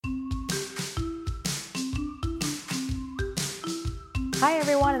Hi,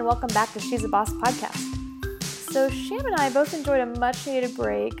 everyone, and welcome back to She's a Boss podcast. So Sham and I both enjoyed a much-needed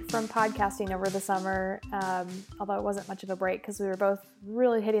break from podcasting over the summer, although it wasn't much of a break because we were both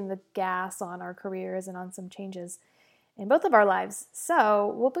really hitting the gas on our careers and on some changes in both of our lives.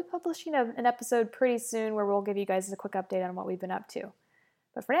 So we'll be publishing an episode pretty soon where we'll give you guys a quick update on what we've been up to.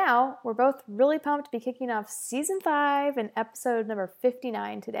 But for now, we're both really pumped to be kicking off Season 5 and episode number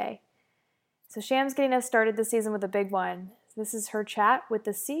 59 today. So Sham's getting us started this season with a big one. This is her chat with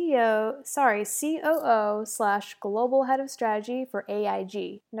the COO/Global Head of Strategy for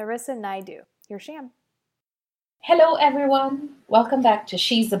AIG, Nerissa Naidu. Here's Sham. Hello, everyone. Welcome back to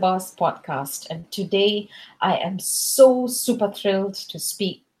She's the Boss podcast. And today I am so super thrilled to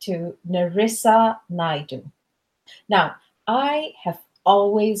speak to Nerissa Naidu. Now, I have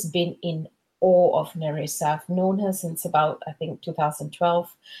always been in awe of Nerissa. I've known her since about,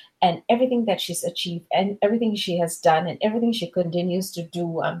 2012. And everything that she's achieved and everything she has done and everything she continues to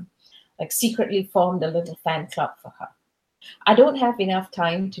do, secretly formed a little fan club for her. I don't have enough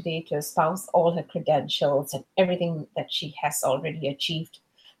time today to espouse all her credentials and everything that she has already achieved.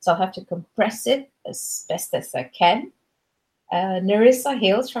 So I'll have to compress it as best as I can. Nerissa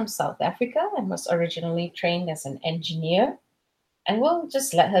hails from South Africa and was originally trained as an engineer. And we'll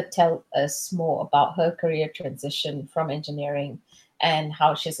just let her tell us more about her career transition from engineering and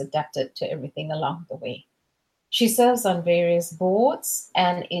how she's adapted to everything along the way. She serves on various boards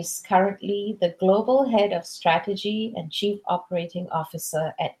and is currently the Global Head of Strategy and Chief Operating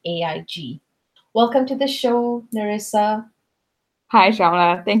Officer at AIG. Welcome to the show, Nerissa. Hi,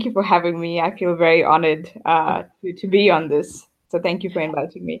 Shamla. Thank you for having me. I feel very honored to be on this. So thank you for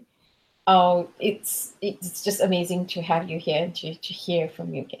inviting me. Oh, it's just amazing to have you here and to hear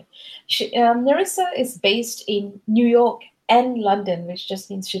from you again. Nerissa is based in New York and London, which just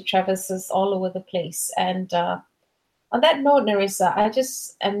means she traverses all over the place. And on that note, Nerissa, I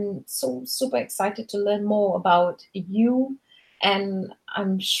just am so super excited to learn more about you. And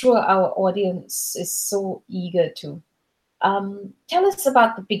I'm sure our audience is so eager to. Tell us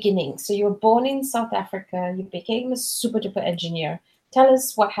about the beginning. So you were born in South Africa. You became a super duper engineer. Tell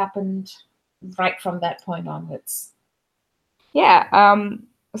us what happened right from that point onwards. Yeah.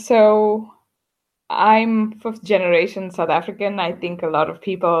 So I'm fifth generation South African. I think a lot of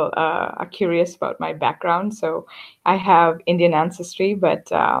people are curious about my background. So I have Indian ancestry, but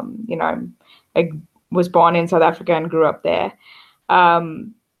I was born in South Africa and grew up there.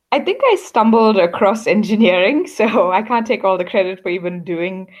 I think I stumbled across engineering, so I can't take all the credit for even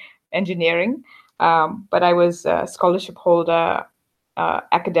doing engineering. But I was a scholarship holder,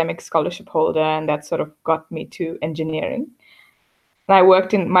 academic scholarship holder, and that sort of got me to engineering. And I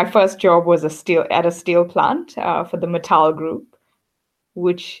worked my first job was at a steel plant for the Metal Group,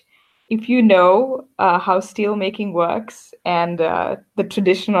 which, if you know how steel making works and the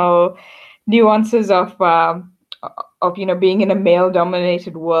traditional nuances of being in a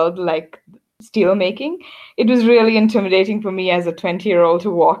male-dominated world like steel making, it was really intimidating for me as a 20-year-old to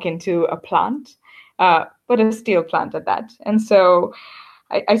walk into a plant, but a steel plant at that. And so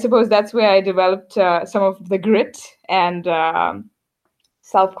I suppose that's where I developed some of the grit and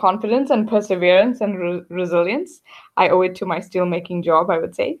self-confidence and perseverance and resilience. I owe it to my steelmaking job, I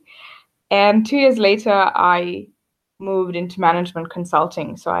would say. And 2 years later, I moved into management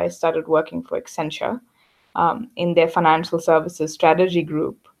consulting. So I started working for Accenture in their financial services strategy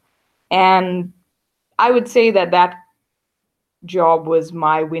group. And I would say that job was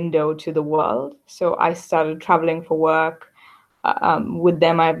my window to the world. So I started traveling for work. With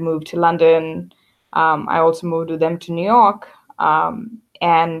them, I've moved to London. I also moved with them to New York.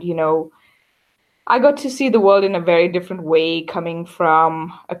 And, I got to see the world in a very different way, coming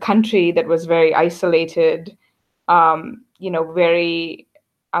from a country that was very isolated, very,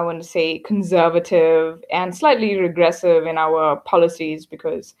 I want to say, conservative and slightly regressive in our policies,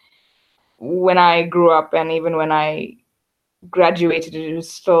 because when I grew up and even when I graduated, it was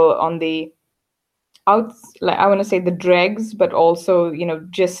still on the I want to say the dregs, but also,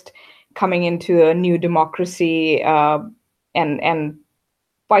 just coming into a new democracy and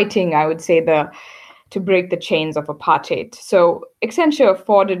fighting, I would say, to break the chains of apartheid. So Accenture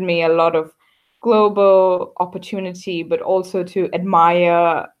afforded me a lot of global opportunity, but also to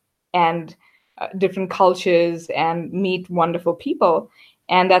admire and different cultures and meet wonderful people.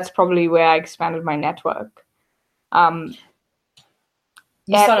 And that's probably where I expanded my network. You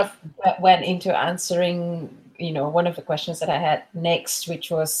sort of went into answering, one of the questions that I had next,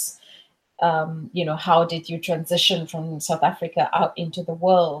 which was, how did you transition from South Africa out into the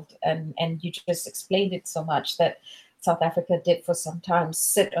world? And you just explained it so much that South Africa did for some time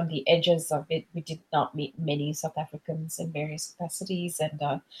sit on the edges of it. We did not meet many South Africans in various capacities, and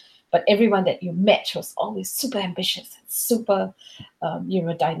but everyone that you met was always super ambitious, super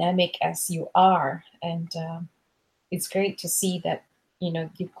dynamic as you are, and it's great to see that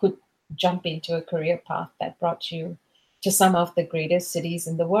you could jump into a career path that brought you to some of the greatest cities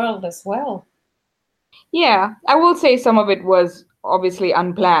in the world as well. Yeah, I will say some of it was obviously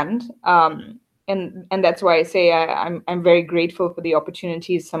unplanned, and that's why I say I'm very grateful for the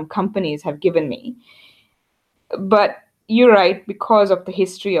opportunities some companies have given me. But you're right, because of the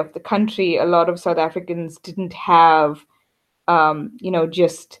history of the country, a lot of South Africans didn't have,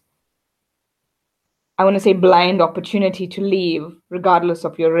 just, I want to say, blind opportunity to leave, regardless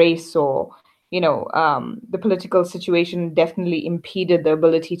of your race or, the political situation definitely impeded the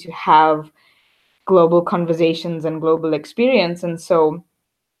ability to have global conversations and global experience. And so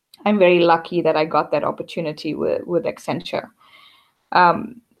I'm very lucky that I got that opportunity with Accenture.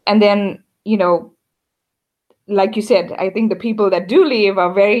 And then, like you said, I think the people that do leave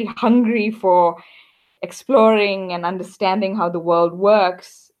are very hungry for exploring and understanding how the world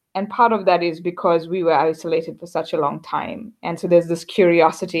works. And part of that is because we were isolated for such a long time. And so there's this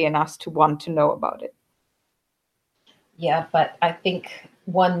curiosity in us to want to know about it. Yeah, but I think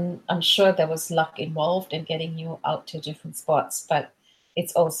I'm sure there was luck involved in getting you out to different spots, but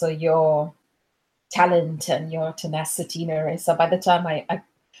it's also your talent and your tenacity, Nerissa. By the time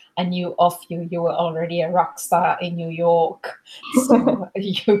I knew of you, you were already a rock star in New York. So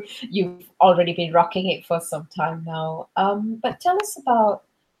you've already been rocking it for some time now. But tell us about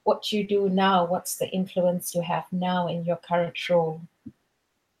what you do now. What's the influence you have now in your current role?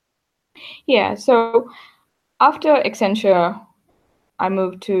 Yeah, so after Accenture,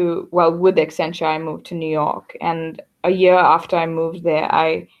 with Accenture, I moved to New York. And a year after I moved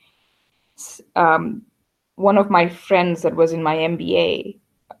there, one of my friends that was in my MBA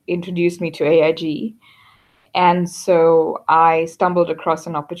introduced me to AIG. And so I stumbled across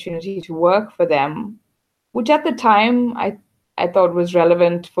an opportunity to work for them, which at the time I thought was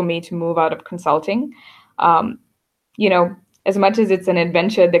relevant for me to move out of consulting. As much as it's an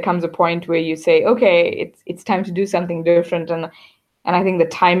adventure, there comes a point where you say, okay, it's time to do something different. And I think the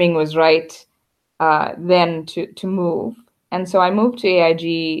timing was right then to move. And so I moved to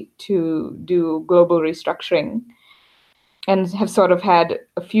AIG to do global restructuring and have sort of had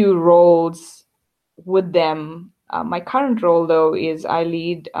a few roles with them. My current role, though, is I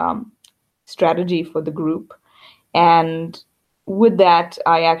lead strategy for the group. And with that,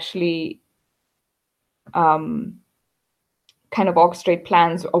 I actually kind of orchestrate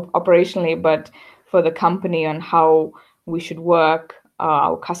plans operationally, but for the company on how we should work,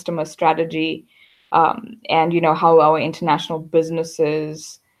 our customer strategy, and how our international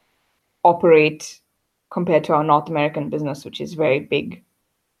businesses operate compared to our North American business, which is very big.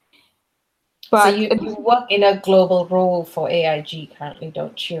 But so you work in a global role for AIG currently,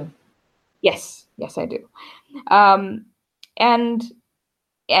 don't you? Yes, I do. And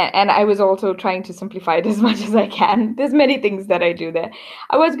I was also trying to simplify it as much as I can. There's many things that I do there.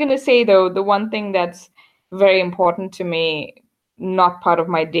 I was going to say, though, the one thing that's very important to me, not part of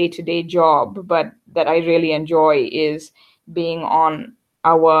my day-to-day job, but that I really enjoy, is being on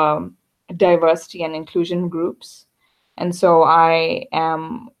our diversity and inclusion groups. And so I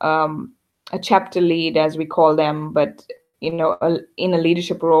am a chapter lead, as we call them, but in a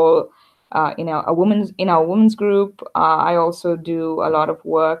leadership role. In our women's group. I also do a lot of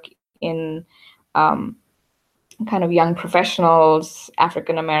work in kind of young professionals,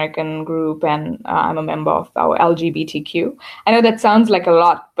 African American group, and I'm a member of our LGBTQ. I know that sounds like a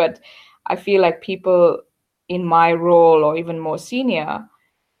lot, but I feel like people in my role or even more senior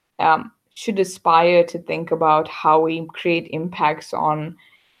should aspire to think about how we create impacts on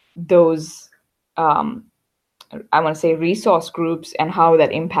those I want to say resource groups and how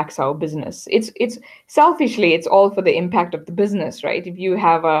that impacts our business. It's selfishly, it's all for the impact of the business, right? If you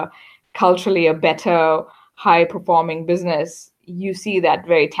have a culturally a better, high performing business, you see that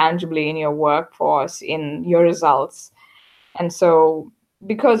very tangibly in your workforce, in your results. And so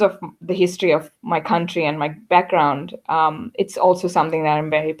because of the history of my country and my background, it's also something that I'm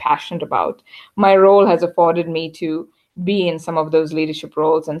very passionate about. My role has afforded me to be in some of those leadership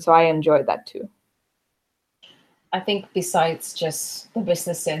roles. And so I enjoy that too. I think besides just the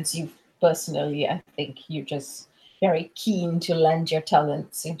business sense, you personally, I think you're just very keen to lend your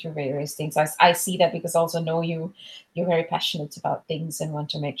talents into various things. I see that because I also know you're very passionate about things and want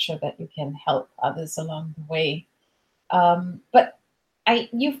to make sure that you can help others along the way. But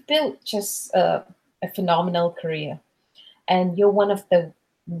you've built just a phenomenal career, and you're one of the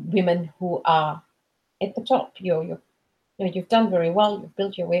women who are at the top. You're you've done very well. You've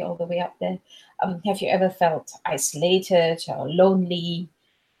built your way all the way up there. Have you ever felt isolated or lonely?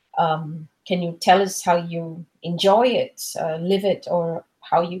 Can you tell us how you enjoy it, live it, or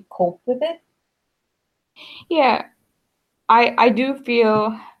how you cope with it? Yeah, I do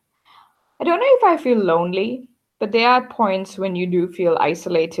feel, I don't know if I feel lonely, but there are points when you do feel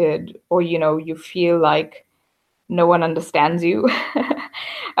isolated, or, you feel like no one understands you.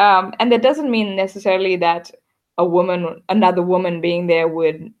 And that doesn't mean necessarily that another woman being there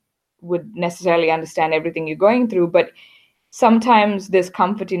would necessarily understand everything you're going through, but sometimes there's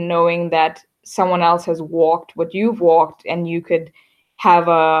comfort in knowing that someone else has walked what you've walked, and you could have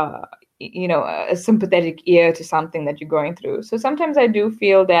a sympathetic ear to something that you're going through. So sometimes I do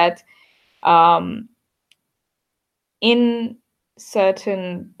feel that um, in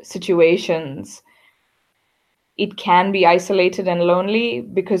certain situations, it can be isolated and lonely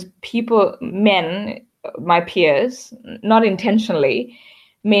because men, my peers, not intentionally,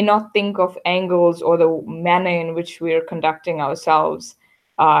 may not think of angles or the manner in which we're conducting ourselves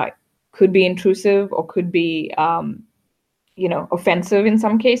could be intrusive or could be, offensive in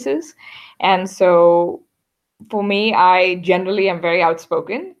some cases. And so for me, I generally am very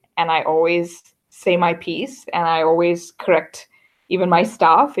outspoken, and I always say my piece, and I always correct even my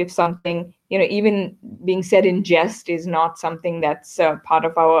staff if something, even being said in jest is not something that's part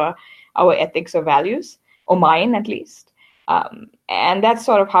of our ethics or values, or mine at least. And that's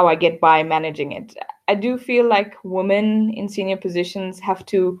sort of how I get by managing it. I do feel like women in senior positions have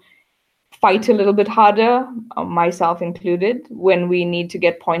to fight a little bit harder, myself included, when we need to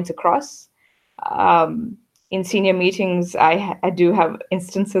get points across. In senior meetings, I do have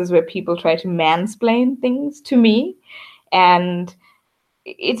instances where people try to mansplain things to me. And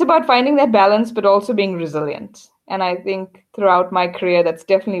it's about finding that balance, but also being resilient. And I think throughout my career, that's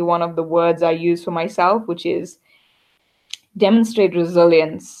definitely one of the words I use for myself, which is demonstrate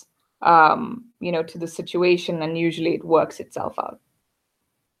resilience, to the situation, and usually it works itself out.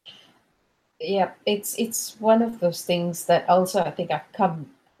 Yeah, it's one of those things that also I think I've come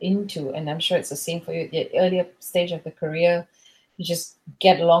into, and I'm sure it's the same for you. At the earlier stage of the career, you just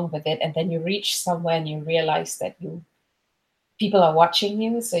get along with it, and then you reach somewhere and you realize that people are watching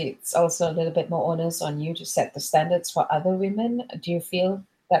you. So it's also a little bit more onus on you to set the standards for other women. Do you feel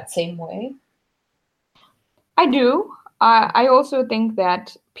that same way? I do. I also think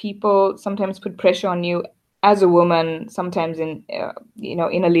that people sometimes put pressure on you as a woman, sometimes in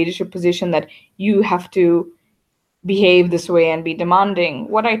a leadership position, that you have to behave this way and be demanding.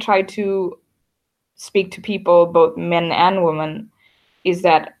 What I try to speak to people, both men and women, is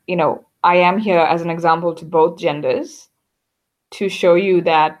that, I am here as an example to both genders to show you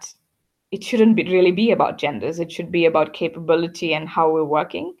that it shouldn't really be about genders. It should be about capability and how we're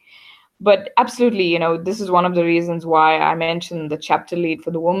working. But absolutely, this is one of the reasons why I mentioned the chapter lead for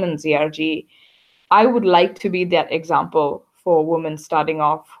the women's ERG. I would like to be that example for women starting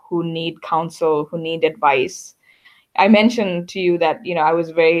off who need counsel, who need advice. I mentioned to you that,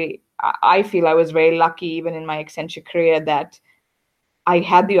 I feel I was very lucky even in my Accenture career that I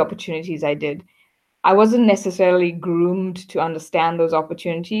had the opportunities I did. I wasn't necessarily groomed to understand those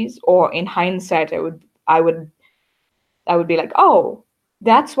opportunities, or in hindsight, I would be like, oh,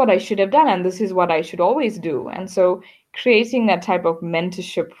 that's what I should have done, and this is what I should always do. And so creating that type of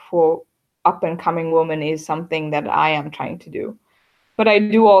mentorship for up and coming women is something that I am trying to do. But I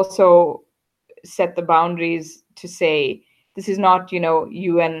do also set the boundaries to say, this is not,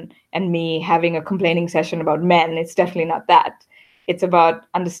 you and me having a complaining session about men. It's definitely not that. It's about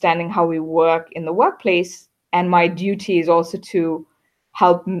understanding how we work in the workplace. And my duty is also to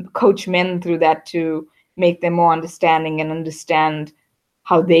help coach men through that, to make them more understanding and understand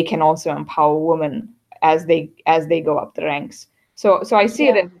how they can also empower women as they go up the ranks. So I see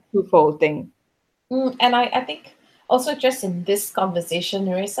it Yeah. as a twofold thing. And I think also just in this conversation,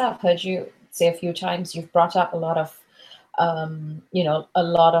 Nerissa, I've heard you say a few times, you've brought up a lot of, a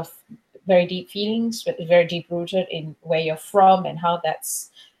lot of very deep feelings, but very deep rooted in where you're from and how that's,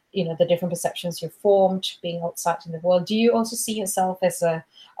 the different perceptions you've formed being outside in the world. Do you also see yourself as a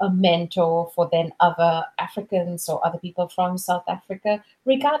mentor for then other Africans or other people from South Africa,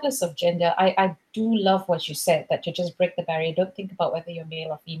 regardless of gender? I do love what you said, that you just break the barrier. Don't think about whether you're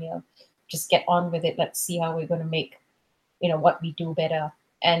male or female. Just get on with it. Let's see how we're going to make, what we do better.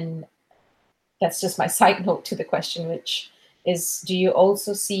 And that's just my side note to the question, which is, do you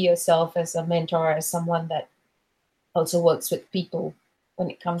also see yourself as a mentor, as someone that also works with people when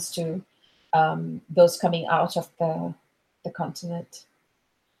it comes to those coming out of the continent?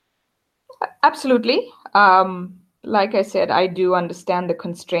 Absolutely. like I said, I do understand the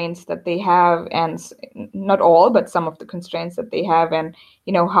constraints that they have, and not all, but some of the constraints that they have, and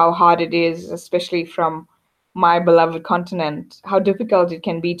how hard it is, especially from my beloved continent, how difficult it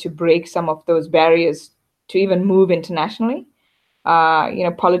can be to break some of those barriers to even move internationally.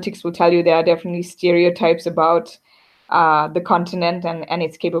 Politics will tell you there are definitely stereotypes about the continent and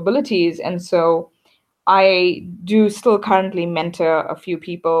its capabilities, and so I do still currently mentor a few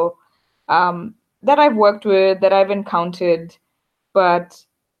people that I've worked with, that I've encountered, but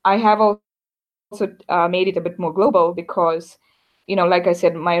I have also made it a bit more global because, like I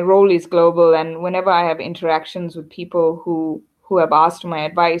said, my role is global, and whenever I have interactions with people who have asked my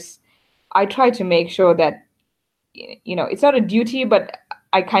advice, I try to make sure that, it's not a duty, but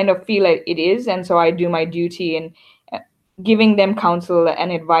I kind of feel like it is, and so I do my duty in giving them counsel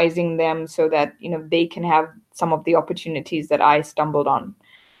and advising them so that they can have some of the opportunities that I stumbled on.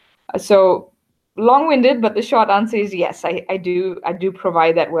 So long-winded, but the short answer is yes, I do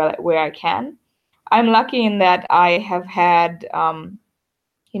provide that where I can. I'm lucky in that I have had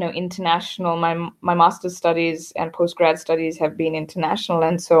international, my master's studies and postgrad studies have been international,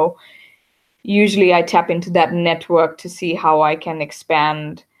 and so usually I tap into that network to see how I can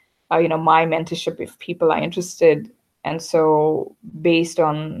expand my mentorship if people are interested. And so based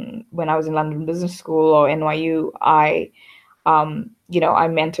on when I was in London Business School or NYU, I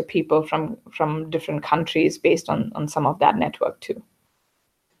mentor people from different countries based on some of that network too.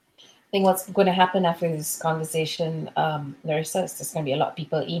 I think what's going to happen after this conversation, Nerissa, is there's going to be a lot of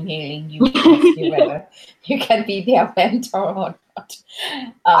people emailing you to ask you whether you can be their mentor or not.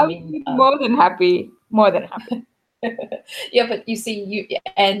 I would be more than happy. Yeah, but you see,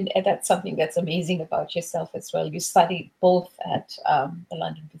 and that's something that's amazing about yourself as well. You studied both at the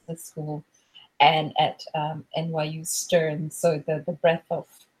London Business School and at NYU Stern, so the breadth of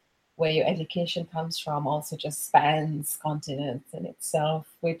where your education comes from also just spans continents in itself,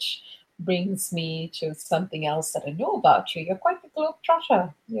 which brings me to something else that I know about you. You're quite the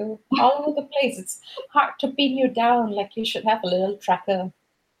globetrotter. You're all over the place. It's hard to pin you down. Like you should have a little tracker.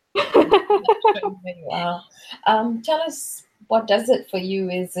 Where you are. Tell us, what does it for you?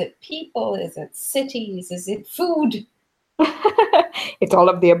 Is it people? Is it cities? Is it food? It's all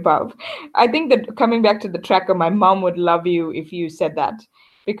of the above. I think that coming back to the tracker, my mom would love you if you said that,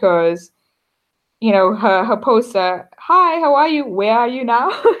 because her posts are, "Hi, how are you? Where are you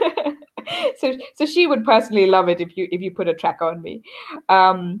now?" so she would personally love it if you put a tracker on me.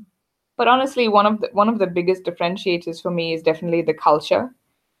 But honestly, one of the biggest differentiators for me is definitely the culture.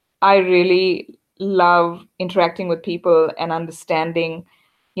 I really love interacting with people and understanding,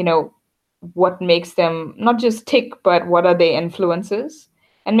 what makes them not just tick, but what are their influences.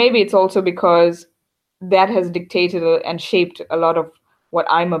 And maybe it's also because that has dictated and shaped a lot of what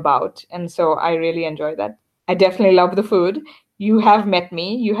I'm about. And so I really enjoy that. I definitely love the food. You have met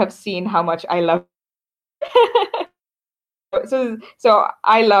me. You have seen how much I love. So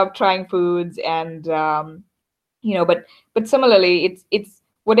I love trying foods, and but similarly, it's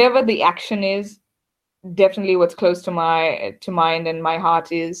whatever the action is. Definitely, what's close to mind and my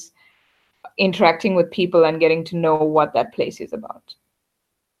heart is interacting with people and getting to know what that place is about.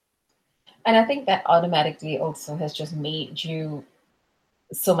 And I think that automatically also has just made you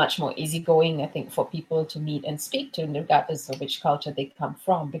so much more easygoing, I think, for people to meet and speak to, regardless of which culture they come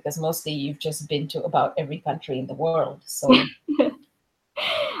from, because mostly you've just been to about every country in the world. So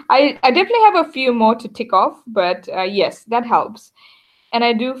I definitely have a few more to tick off, but yes, that helps. And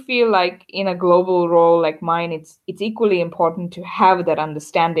I do feel like in a global role like mine, it's equally important to have that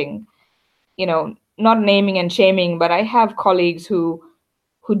understanding. Not naming and shaming, but I have colleagues who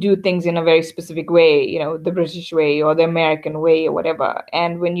do things in a very specific way, the British way or the American way or whatever.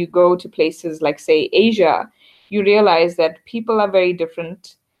 And when you go to places like, say, Asia, you realize that people are very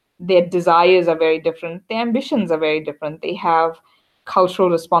different. Their desires are very different. Their ambitions are very different. They have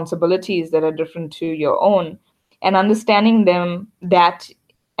cultural responsibilities that are different to your own. And understanding that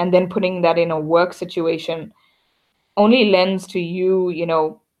and then putting that in a work situation only lends to you,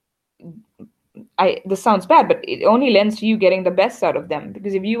 this sounds bad, but it only lends to you getting the best out of them.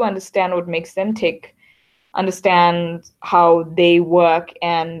 Because if you understand what makes them tick, understand how they work,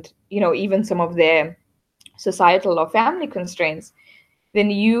 and even some of their societal or family constraints, then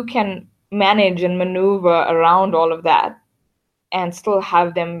you can manage and maneuver around all of that and still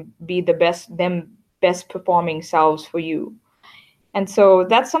have them be the best performing selves for you. And so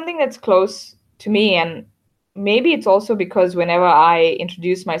that's something that's close to me. And maybe it's also because whenever I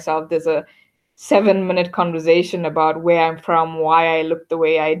introduce myself, there's a 7-minute conversation about where I'm from, why I look the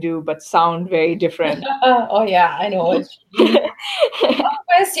way I do, but sound very different. oh yeah, I know.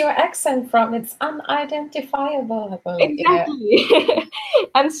 Where's your accent from? It's unidentifiable. Yeah. Exactly.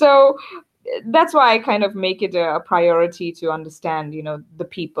 And so that's why I kind of make it a priority to understand, the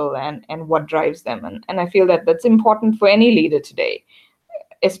people and what drives them. And I feel that that's important for any leader today,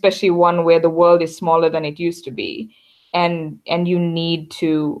 especially one where the world is smaller than it used to be. And you need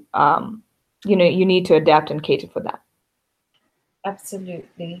to, you need to adapt and cater for that.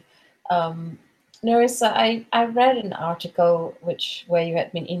 Absolutely. Um, Nerissa, I read an article where you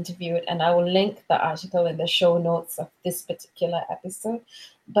had been interviewed, and I will link the article in the show notes of this particular episode.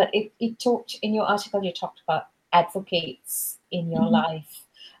 But it talked in your article, you talked about advocates in your life.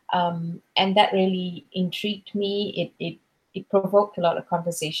 And that really intrigued me. It provoked a lot of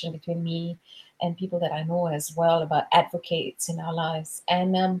conversation between me and people that I know as well about advocates in our lives.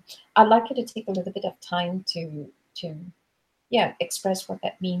 And I'd like you to take a little bit of time to express what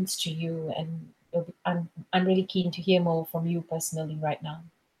that means to you. And I'm really keen to hear more from you personally right now.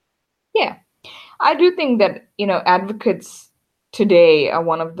 Yeah, I do think that, advocates today are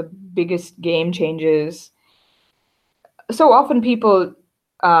one of the biggest game changers. So often people,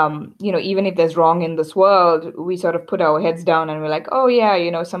 even if there's wrong in this world, we sort of put our heads down and we're like, oh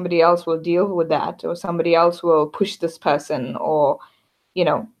yeah, somebody else will deal with that, or somebody else will push this person, or,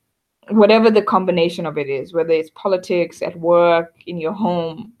 whatever the combination of it is, whether it's politics, at work, in your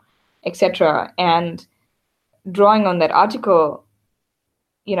home, etc. And drawing on that article,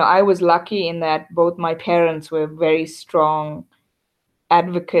 I was lucky in that both my parents were very strong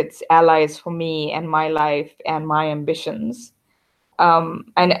advocates, allies for me and my life and my ambitions. And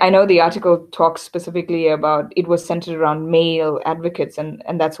I know the article talks specifically about it was centered around male advocates, and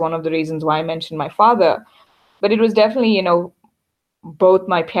that's one of the reasons why I mentioned my father. But it was definitely, both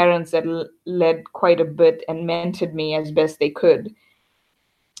my parents that led quite a bit and mentored me as best they could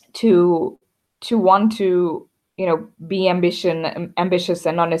to want to, be ambitious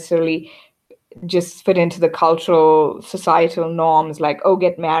and not necessarily just fit into the cultural societal norms, like, oh,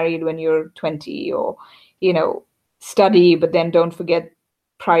 get married when you're 20, or study but then don't forget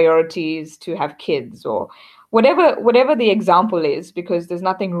priorities to have kids, or whatever the example is, because there's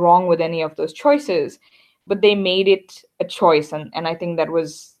nothing wrong with any of those choices, but they made it a choice, and I think that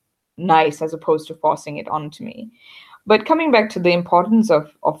was nice as opposed to forcing it onto me. But coming back to the importance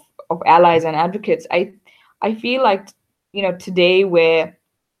of allies and advocates, I feel like, today, where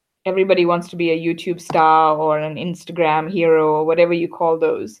everybody wants to be a YouTube star or an Instagram hero or whatever you call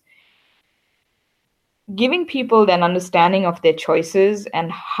those, giving people an understanding of their choices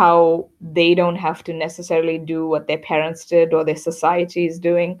and how they don't have to necessarily do what their parents did or their society is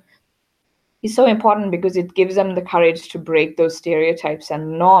doing is so important, because it gives them the courage to break those stereotypes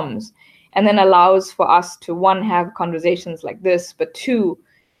and norms, and then allows for us to, one, have conversations like this, but two,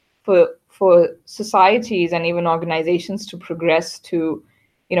 for societies and even organizations to progress to,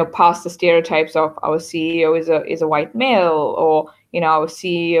 past the stereotypes of our CEO is a white male, or, our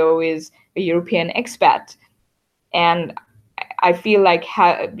CEO is a European expat. And I feel like,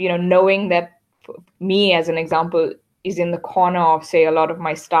 knowing that me, as an example, is in the corner of, say, a lot of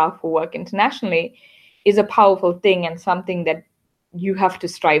my staff who work internationally, is a powerful thing and something that you have to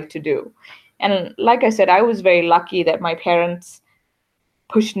strive to do. And like I said, I was very lucky that my parents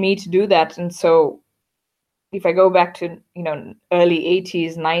pushed me to do that. And so if I go back to, early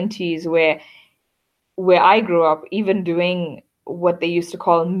 80s, 90s, where I grew up, even doing what they used to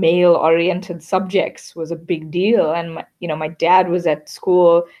call male-oriented subjects was a big deal. And my dad was at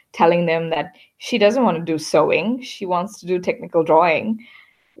school telling them that she doesn't want to do sewing, she wants to do technical drawing,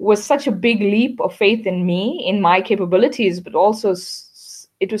 was such a big leap of faith in me, in my capabilities, but also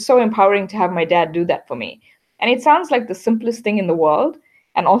it was so empowering to have my dad do that for me. And it sounds like the simplest thing in the world,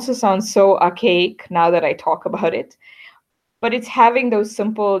 and also sounds so archaic now that I talk about it. But it's having those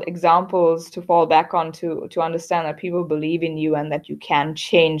simple examples to fall back on to understand that people believe in you and that you can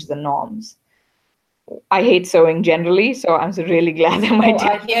change the norms. I hate sewing generally, so I'm really glad that my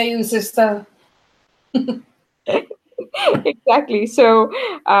I hear you, sister. Exactly. So,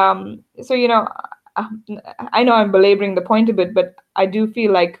 I know I'm belaboring the point a bit, but I do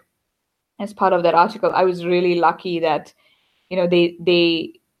feel like, as part of that article, I was really lucky that,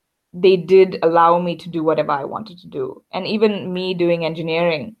 they did allow me to do whatever I wanted to do. And even me doing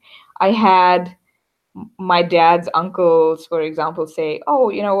engineering, I had my dad's uncles, for example, say, oh,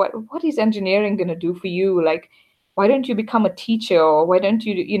 what is engineering going to do for you? Like, why don't you become a teacher? Or why don't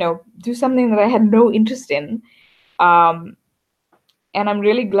you, do something that I had no interest in? And I'm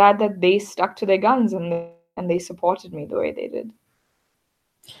really glad that they stuck to their guns and they supported me the way they did.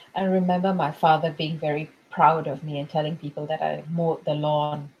 I remember my father being very proud of me and telling people that I mowed the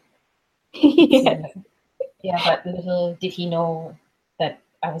lawn. Yes. Yeah, but little did he know that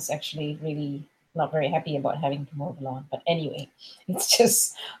I was actually really not very happy about having to mow the lawn. But anyway, it's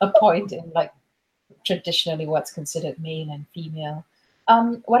just a point in like traditionally what's considered male and female.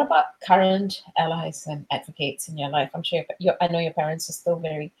 What about current allies and advocates in your life? I'm sure I know your parents are still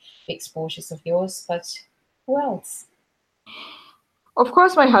very big exposures of yours, but who else? Of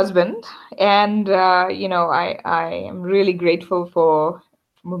course, my husband. And, I am really grateful for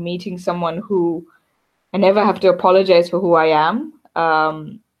meeting someone who I never have to apologize for who I am.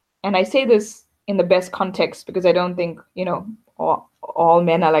 And I say this in the best context because I don't think, all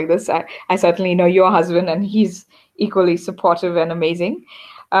men are like this. I certainly know your husband, and he's equally supportive and amazing.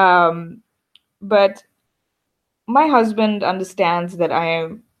 But my husband understands that I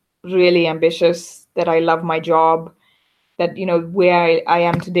am really ambitious, that I love my job, that, where I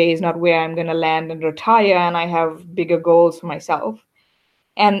am today is not where I'm going to land and retire, and I have bigger goals for myself.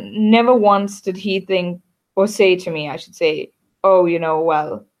 And never once did he think or say to me, I should say, oh,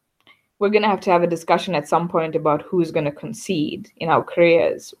 well, we're going to have a discussion at some point about who's going to concede in our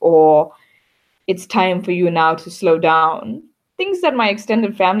careers, or it's time for you now to slow down. Things that my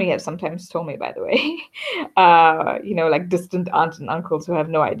extended family have sometimes told me, by the way, like distant aunts and uncles who have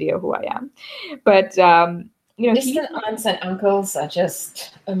no idea who I am. But, distant aunts and uncles are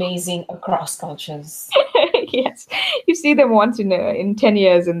just amazing across cultures. Yes, you see them once in 10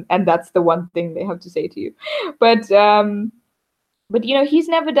 years, and that's the one thing they have to say to you. But he's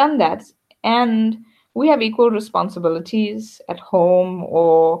never done that, and we have equal responsibilities at home,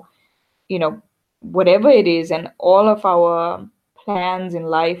 or whatever it is, and all of our plans in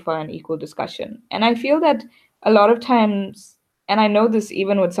life are an equal discussion. And I feel that a lot of times, and I know this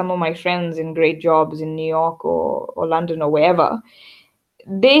even with some of my friends in great jobs in New York or London or wherever,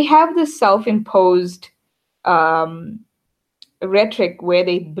 they have this self-imposed rhetoric where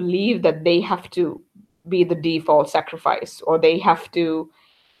they believe that they have to be the default sacrifice, or they have to,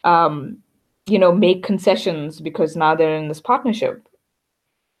 make concessions because now they're in this partnership.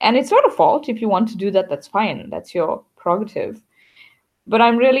 And it's not a fault. If you want to do that, that's fine. That's your prerogative. But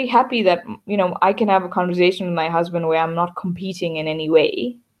I'm really happy that, I can have a conversation with my husband where I'm not competing in any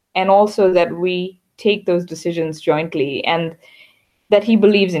way. And also that we take those decisions jointly, and that he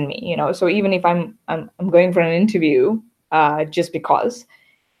believes in me, So even if I'm going for an interview, just because,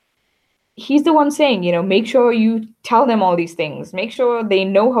 he's the one saying, make sure you tell them all these things. Make sure they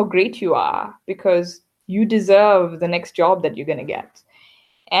know how great you are, because you deserve the next job that you're going to get.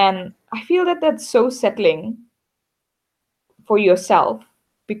 And I feel that that's so settling for yourself,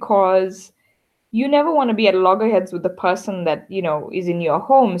 because you never want to be at loggerheads with the person that, is in your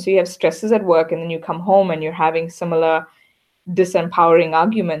home. So you have stresses at work, and then you come home and you're having similar disempowering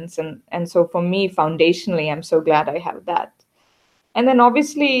arguments. And so for me, foundationally, I'm so glad I have that. And then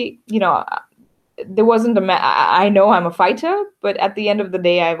obviously, there wasn't I know I'm a fighter, but at the end of the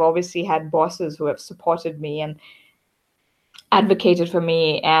day, I've obviously had bosses who have supported me and advocated for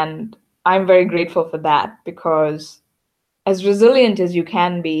me. And I'm very grateful for that, because as resilient as you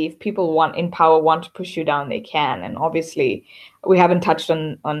can be, if people in power want to push you down, they can. And obviously we haven't touched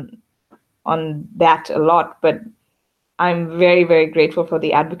on that a lot, but I'm very, very grateful for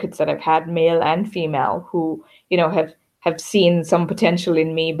the advocates that I've had, male and female, who, have seen some potential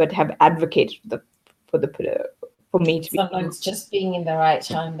in me, but have advocated for me to be. Sometimes just being in the right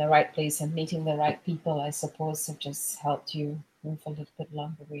time, the right place, and meeting the right people, I suppose, have just helped you move a little bit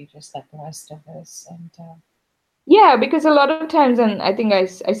along the way, just like the rest of us. And yeah, because a lot of times, and I think I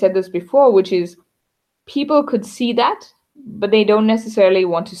said this before, which is people could see that, but they don't necessarily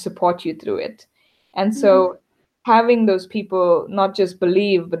want to support you through it. And so having those people not just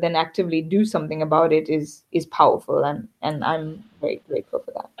believe, but then actively do something about it is powerful. And I'm very grateful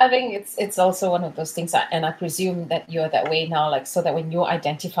for that. I think it's also one of those things, and I presume that you're that way now, like, so that when you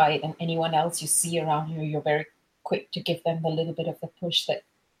identify it and anyone else you see around you, you're very quick to give them a little bit of the push that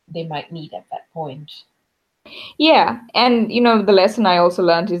they might need at that point. Yeah. And, the lesson I also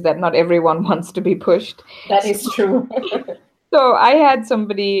learned is that not everyone wants to be pushed. That is true. So I had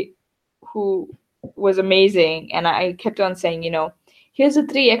somebody who was amazing, and I kept on saying, here's the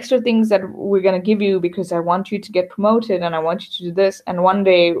 3 extra things that we're going to give you because I want you to get promoted and I want you to do this. And one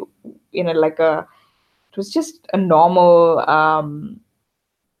day, it was just a normal, I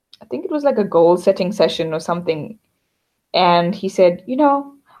think it was like a goal setting session or something. And he said,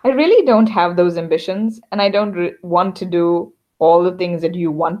 I really don't have those ambitions, and I don't want to do all the things that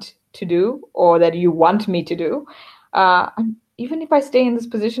you want to do or that you want me to do. Even if I stay in this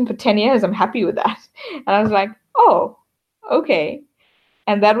position for 10 years, I'm happy with that. And I was like, oh, okay.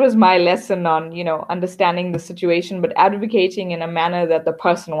 And that was my lesson on, understanding the situation, but advocating in a manner that the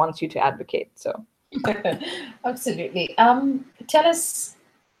person wants you to advocate. So. Absolutely. Tell us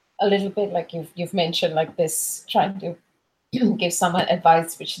a little bit like you've mentioned, like this, trying to give someone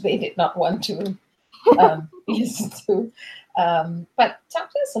advice which they did not want to listen to. But talk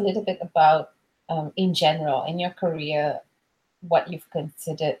to us a little bit about, in general, in your career, what you've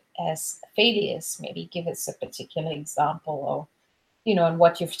considered as failures. Maybe give us a particular example, or and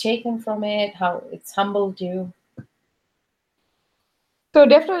what you've taken from it, how it's humbled you. So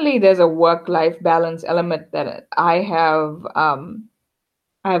definitely there's a work-life balance element that I have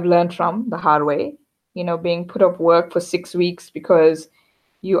learned from the hard way. Being put off work for 6 weeks because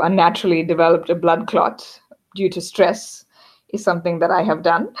you unnaturally developed a blood clot due to stress is something that I have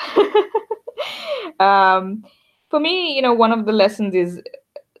done. For me, one of the lessons is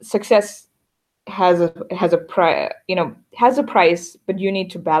success has a price, but you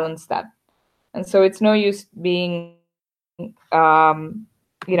need to balance that. And so it's no use being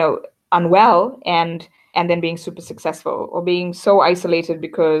unwell and then being super successful, or being so isolated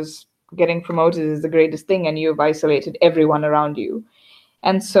because getting promoted is the greatest thing and you've isolated everyone around you.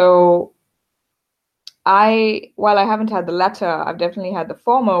 And so while I haven't had the latter, I've definitely had the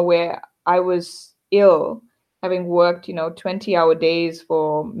former, where I was ill, having worked 20-hour days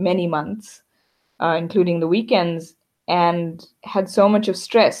for many months, including the weekends, and had so much of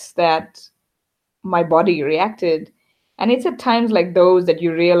stress that my body reacted. And it's at times like those that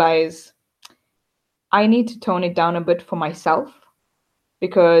you realize I need to tone it down a bit for myself,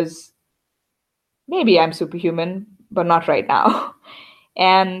 because maybe I'm superhuman, but not right now.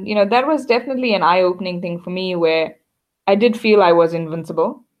 And, that was definitely an eye-opening thing for me, where I did feel I was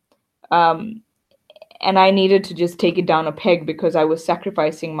invincible. And I needed to just take it down a peg, because I was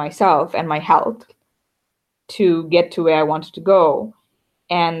sacrificing myself and my health to get to where I wanted to go.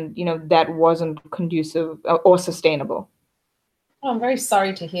 And, that wasn't conducive or sustainable. I'm very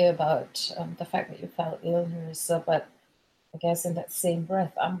sorry to hear about the fact that you felt ill, Nerissa, but I guess in that same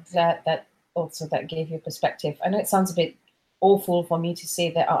breath, I'm glad that also that gave you perspective. I know it sounds a bit awful for me to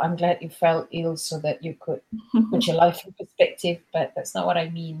say that, oh, I'm glad you felt ill so that you could put your life in perspective, but that's not what I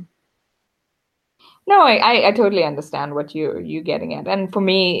mean. No, I totally understand what you're getting at. And for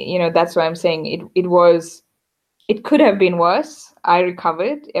me, that's why I'm saying it could have been worse. I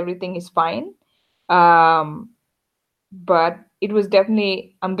recovered. Everything is fine. But it was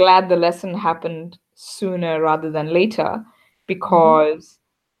definitely, I'm glad the lesson happened sooner rather than later, because,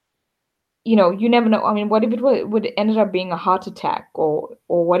 you never know. I mean, what if it would ended up being a heart attack, or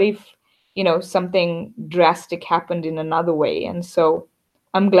what if, something drastic happened in another way? And so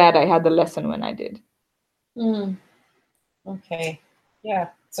I'm glad I had the lesson when I did. Okay. Yeah.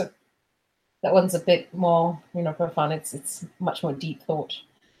 So that one's a bit more, profound. It's much more deep thought.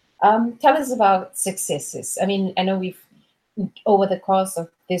 Tell us about successes. I mean, I know we've, over the course of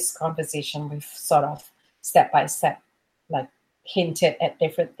this conversation, we've sort of step by step, like hinted at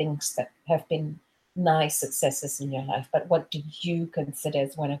different things that have been nice successes in your life. But what do you consider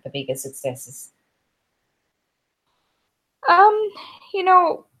as one of the biggest successes?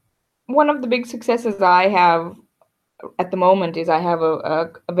 One of the big successes I have at the moment is I have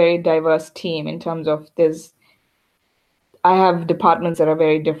a very diverse team, in terms of I have departments that are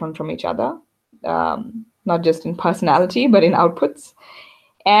very different from each other, not just in personality, but in outputs.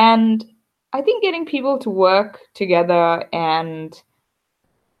 And I think getting people to work together and,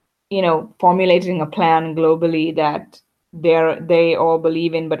 formulating a plan globally that they all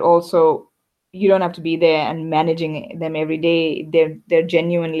believe in, but also you don't have to be there and managing them every day. They're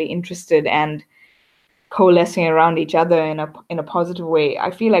genuinely interested and coalescing around each other in a positive way.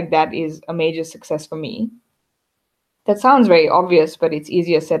 I feel like that is a major success for me. That sounds very obvious, but it's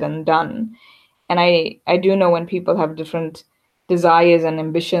easier said than done. And I do know when people have different desires and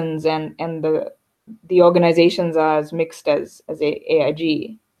ambitions, and the organizations are as mixed as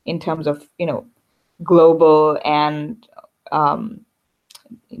AIG, in terms of, global and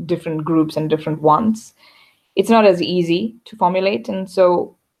different groups and different wants. It's not as easy to formulate. And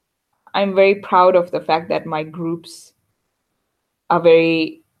so I'm very proud of the fact that my groups are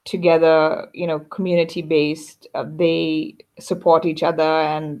very together, community based. They support each other,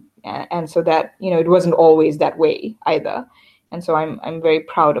 and so that, it wasn't always that way either. And so I'm very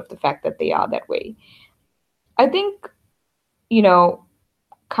proud of the fact that they are that way. I think,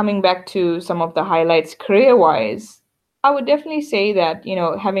 coming back to some of the highlights career wise, I would definitely say that,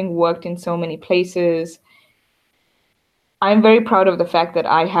 having worked in so many places, I'm very proud of the fact that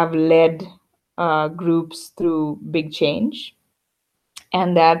I have led groups through big change,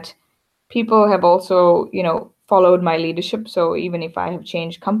 and that people have also, followed my leadership. So even if I have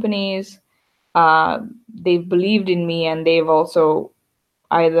changed companies, they've believed in me, and they've also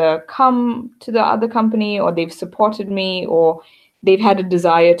either come to the other company, or they've supported me, or they've had a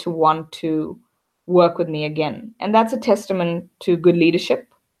desire to want to work with me again. And that's a testament to good leadership.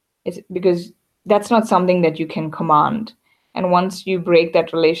 It's because that's not something that you can command. And once you break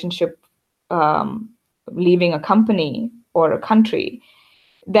that relationship, leaving a company or a country,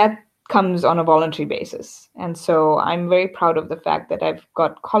 that comes on a voluntary basis. And so I'm very proud of the fact that I've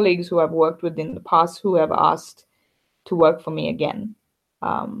got colleagues who I've worked with in the past who have asked to work for me again.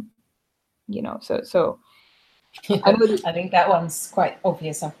 So I know I think that one's quite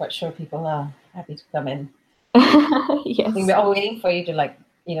obvious. I'm quite sure people are happy to come in. yes. I think we're all waiting for you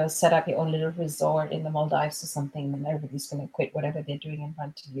to set up your own little resort in the Maldives or something, and everybody's going to quit whatever they're doing in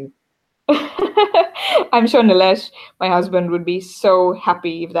front of you. I'm sure Nilesh, my husband, would be so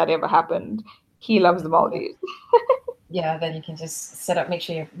happy if that ever happened. He loves the Maldives. Yeah, then you can just set up, make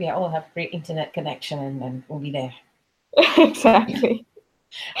sure we all have great internet connection, and then we'll be there. Exactly.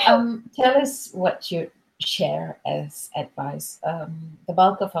 Tell us what you share as advice. The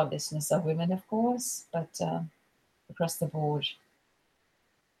bulk of our business are women, of course, but across the board,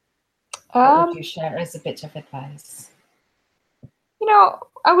 what would you share as a bit of advice?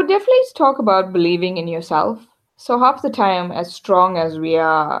 I would definitely talk about believing in yourself. So half the time, as strong as we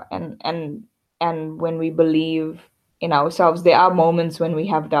are, and when we believe in ourselves, there are moments when we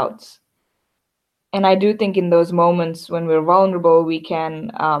have doubts. And I do think in those moments when we're vulnerable, we can,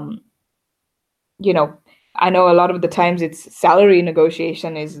 I know a lot of the times it's salary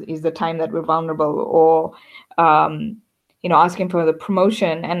negotiation is the time that we're vulnerable, or, asking for the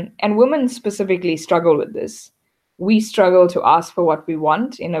promotion. And women specifically struggle with this. We struggle to ask for what we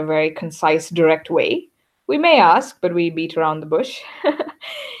want in a very concise, direct way. We may ask, but we beat around the bush.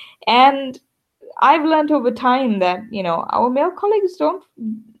 And I've learned over time that, our male colleagues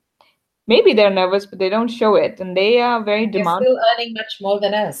maybe they're nervous, but they don't show it. And they are very demanding. They're still earning much more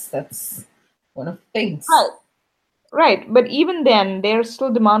than us. That's one of the things. Right. But even then, they're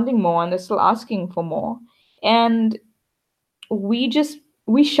still demanding more and they're still asking for more. And we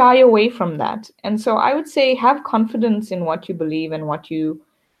shy away from that. And so I would say have confidence in what you believe and what you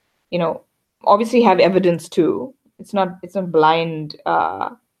obviously have evidence too. It's not blind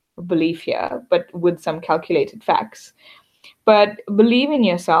belief here, but with some calculated facts. But believe in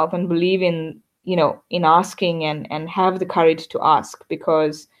yourself and believe in asking and have the courage to ask,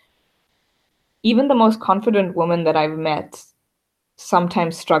 because even the most confident women that I've met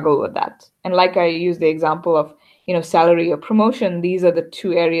sometimes struggle with that. And like I use the example of salary or promotion, these are the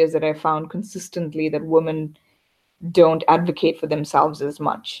two areas that I found consistently that women don't advocate for themselves as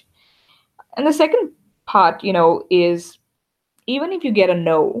much. And the second part, is even if you get a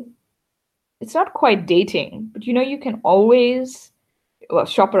no, it's not quite dating, but you can always,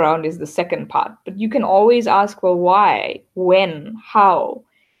 shop around is the second part, but you can always ask, well, why, when, how,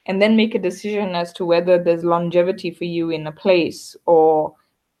 and then make a decision as to whether there's longevity for you in a place, or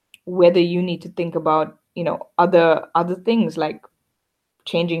whether you need to think about other things like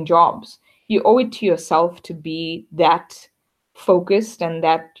changing jobs. You owe it to yourself to be that focused and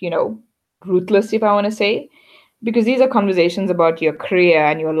that ruthless, if I want to say, because these are conversations about your career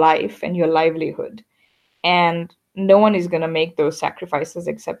and your life and your livelihood, and no one is going to make those sacrifices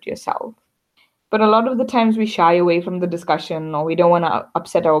except yourself. But a lot of the times we shy away from the discussion, or we don't want to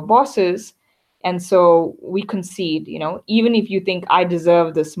upset our bosses. And so we concede, even if you think I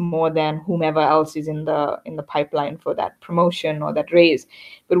deserve this more than whomever else is in the pipeline for that promotion or that raise.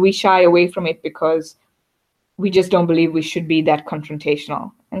 But we shy away from it because we just don't believe we should be that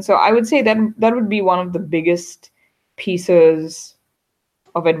confrontational. And so I would say that would be one of the biggest pieces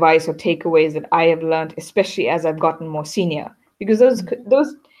of advice or takeaways that I have learned, especially as I've gotten more senior, because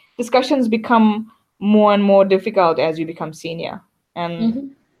those discussions become more and more difficult as you become senior.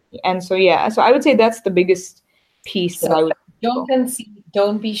 And so, so I would say that's the biggest piece that I would. Don't concede,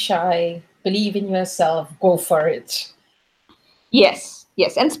 don't be shy, believe in yourself, go for it. Yes,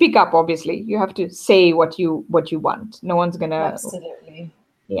 and speak up. Obviously, you have to say what you want. No one's gonna. Absolutely.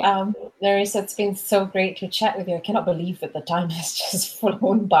 Yeah. Nerissa, it's been so great to chat with you. I cannot believe that the time has just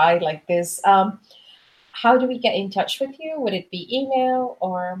flown by like this. How do we get in touch with you? Would it be email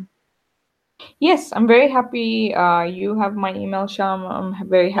or? Yes, I'm very happy. You have my email, Sham. I'm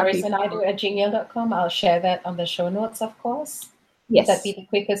very happy. NerissaNaidu@gmail.com. I'll share that on the show notes, of course. Yes. Would that be the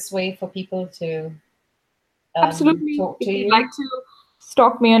quickest way for people to absolutely talk to if you? You'd like to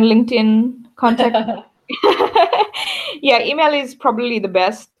stalk me on LinkedIn, contact me. Yeah, email is probably the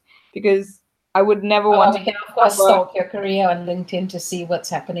best, because I would never want we can, of course, stalk your career on LinkedIn to see what's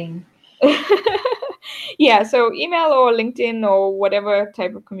happening. Yeah, so email or LinkedIn or whatever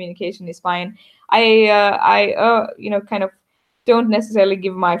type of communication is fine. I kind of don't necessarily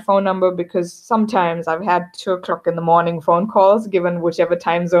give my phone number because sometimes I've had 2 o'clock in the morning phone calls given whichever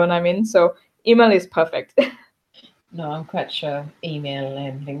time zone I'm in. So email is perfect. No, I'm quite sure email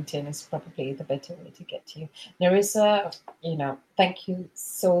and LinkedIn is probably the better way to get to you. Nerissa, thank you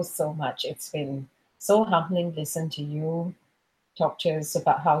so much. It's been so humbling to listen to you talk to us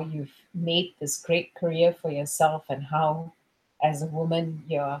about how you've made this great career for yourself and how, as a woman,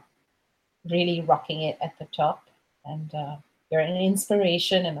 you're really rocking it at the top. And you're an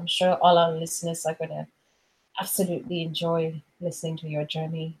inspiration, and I'm sure all our listeners are going to absolutely enjoy listening to your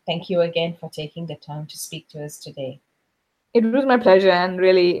journey. Thank you again for taking the time to speak to us today. It was my pleasure, and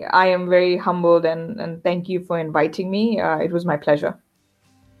really, I am very humbled and thank you for inviting me. It was my pleasure.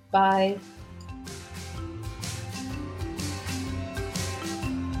 Bye.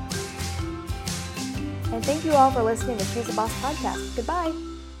 And thank you all for listening to She's a Boss podcast. Goodbye.